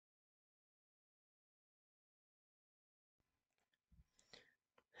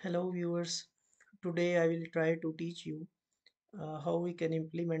Hello viewers, today I will try to teach you how we can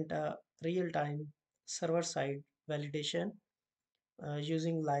implement a real-time server-side validation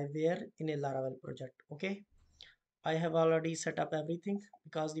using LiveWire in a Laravel project. Okay, I have already set up everything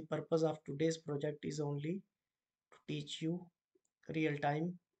because the purpose of today's project is only to teach you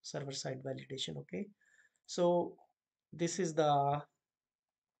real-time server-side validation. Okay, so this is the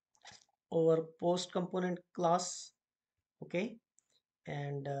our post component class. Okay,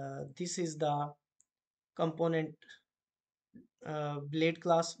 and this is the component blade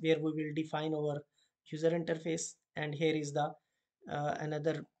class where we will define our user interface, and here is the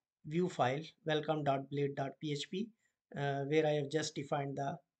another view file welcome.blade.php where I have just defined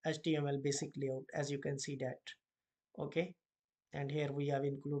the HTML basic layout, as you can see that. Okay, and here we have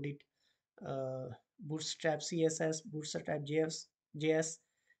included uh, bootstrap CSS, bootstrap JS,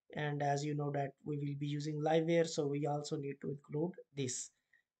 and as you know that we will be using liveware, so we also need to include this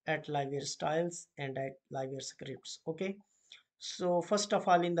at liveware styles and at liveware scripts. Okay, so first of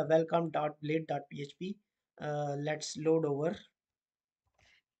all, in the welcome.blade.php, let's load over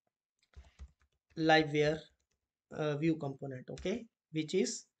liveware view component, okay, which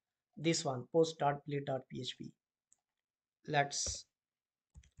is this one, post.blade.php. Let's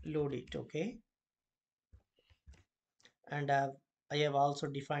load it, okay, and I have also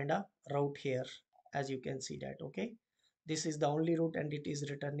defined a route here, as you can see that. Okay, this is the only route, and it is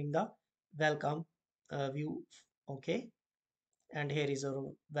returning the welcome view. Okay, and here is our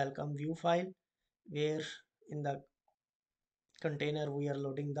welcome view file where in the container we are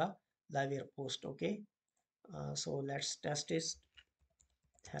loading the liveware post. Okay, so let's test this.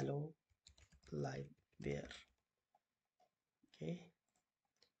 Hello liveware. Okay,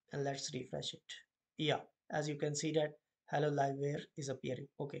 and let's refresh it. Yeah, as you can see that hello liveware is appearing.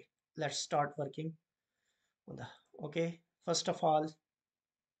 Okay, let's start working on the. Okay, first of all,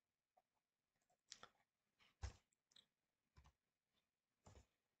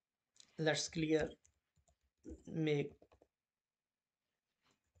 let's make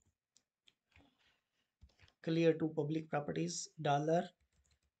clear two public properties, dollar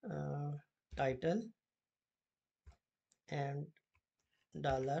uh, title and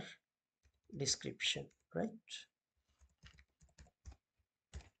dollar description, right?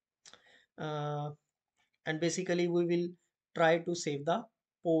 uh, and basically we will try to save the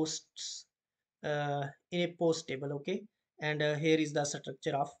posts in a post table. Okay, and here is the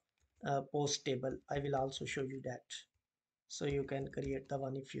structure of post table. I will also show you that, so you can create the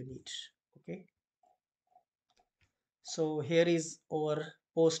one if you need. Okay, so here is our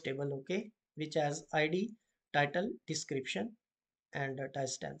post table, okay, which has id, title, description, and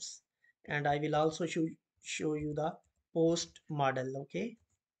timestamps. And I will also show you the post model. Okay,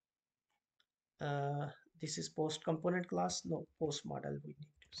 uh, this is post component class, no, post model we need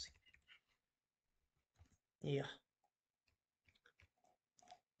to see. Yeah,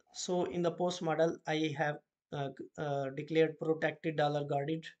 so in the post model I have declared protected dollar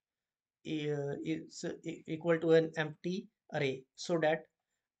guarded is equal to an empty array, so that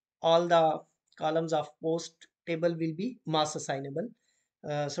all the columns of post table will be mass assignable,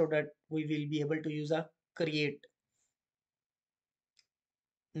 so that we will be able to use a create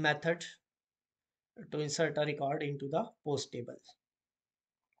method to insert a record into the post table.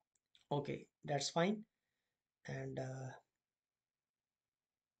 Okay, that's fine. And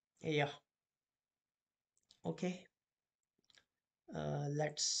yeah, okay,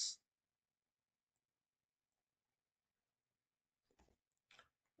 let's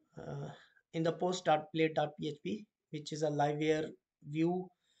uh, in the post.plate.php, which is a liveware view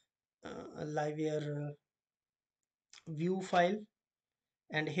liveware view file,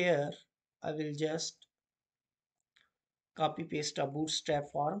 and here I will just copy paste a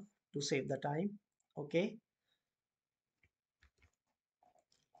bootstrap form to save the time. Okay,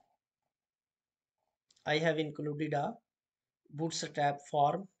 I have included a bootstrap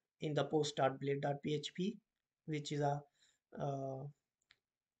form in the post.blade.php, which is a uh,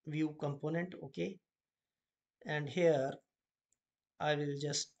 view component. Okay, and here I will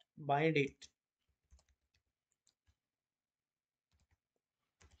just bind it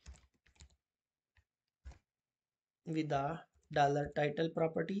with the dollar title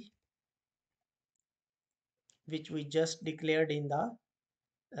property, which we just declared in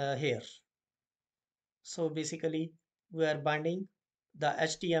the here. So basically we are binding the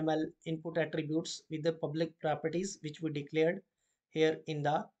HTML input attributes with the public properties which we declared here in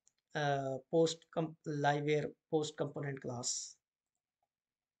the liveware post component class.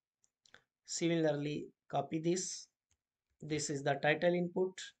 Similarly, copy this. This is the title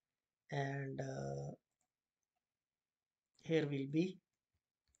input, and here will be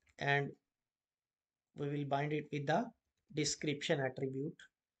and we will bind it with the description attribute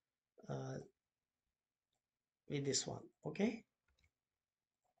uh, with this one. Okay,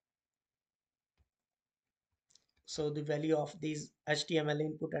 so the value of these HTML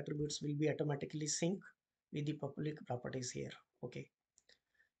input attributes will be automatically sync with the public properties here. Okay,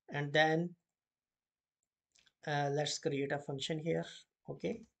 and then let's create a function here.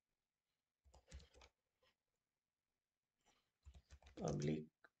 Okay, public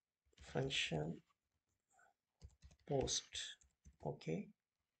function post. Okay,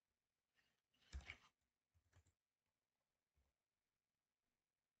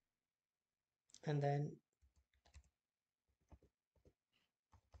 and then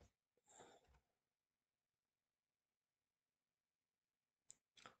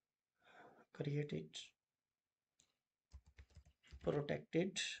create it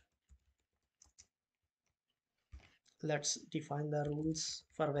protected. Let's define the rules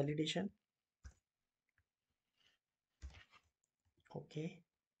for validation. Okay,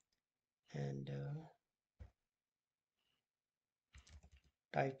 and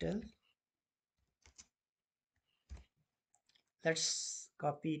title, let's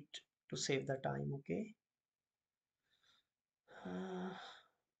copy it to save the time. Okay, uh,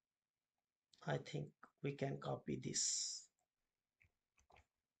 I think we can copy this.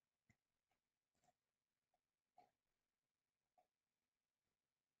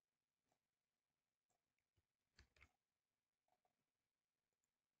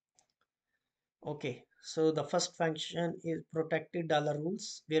 Okay, so the first function is protected dollar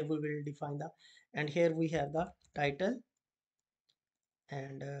rules, where we will define the, and here we have the title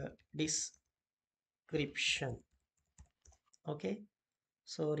and description. Okay,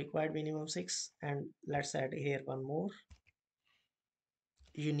 so required minimum 6, and let's add here one more,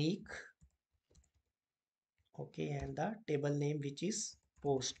 unique. Okay, and the table name, which is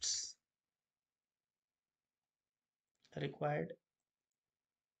posts. Required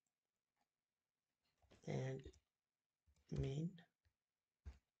and main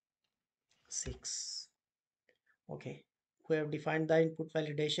 6. Okay, we have defined the input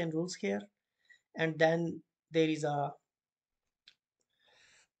validation rules here, and then there is a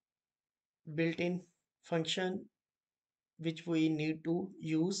built-in function which we need to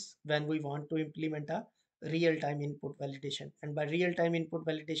use when we want to implement a real-time input validation. And by real-time input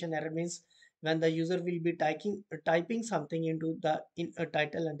validation, error means when the user will be typing something into the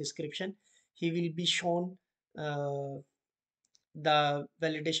title and description, he will be shown uh, the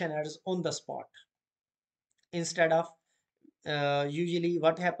validation errors on the spot, instead of usually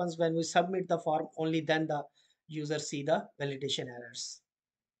what happens when we submit the form, only then the user see the validation errors.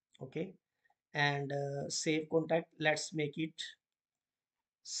 Okay, and save contact, let's make it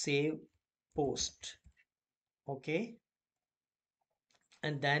save post. Okay,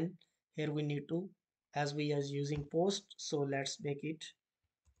 and then here we need to, as we are using post, so let's make it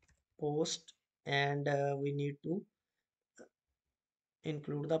post, and we need to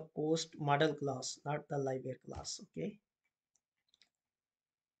include the post model class, not the LiveWire class. Okay,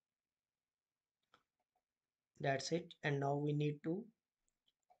 that's it. And now we need to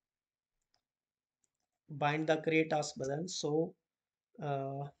bind the create task button. So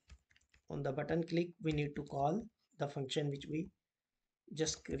uh, on the button click, we need to call the function which we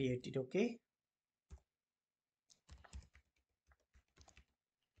just created. Okay,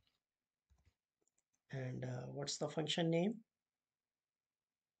 and what's the function name?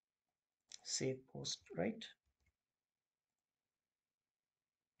 Save post, right?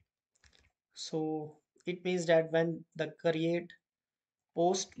 So it means that when the create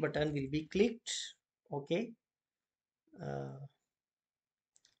post button will be clicked, okay, uh,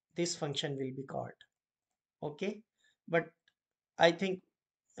 this function will be called. Okay, but I think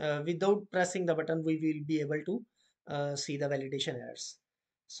without pressing the button we will be able to see the validation errors.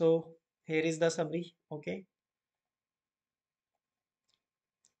 So here is the summary. Okay,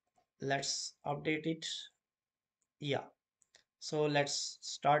 let's update it. Yeah, so let's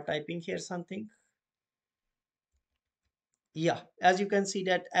start typing here something. Yeah, as you can see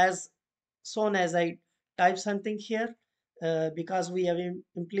that as soon as I type something here, because we have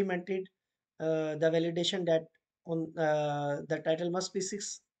implemented the validation that on the title must be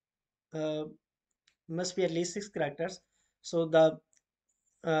uh, must be at least 6 characters, so the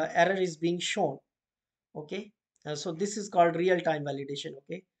error is being shown. Okay, so this is called real-time validation.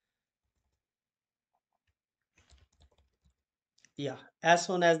 Okay, yeah, as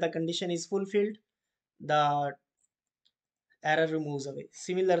soon as the condition is fulfilled, the error removes away.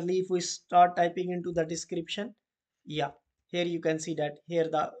 Similarly, if we start typing into the description, yeah, here you can see that here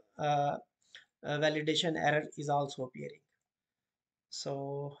the validation error is also appearing.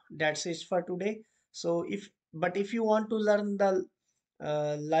 So that's it for today. So if you want to learn the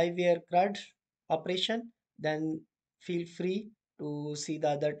live aircraft operation, then feel free to see the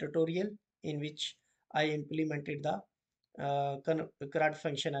other tutorial in which I implemented the CRUD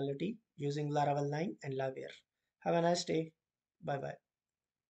functionality using Laravel 9 and LiveWire. Have a nice day. Bye bye.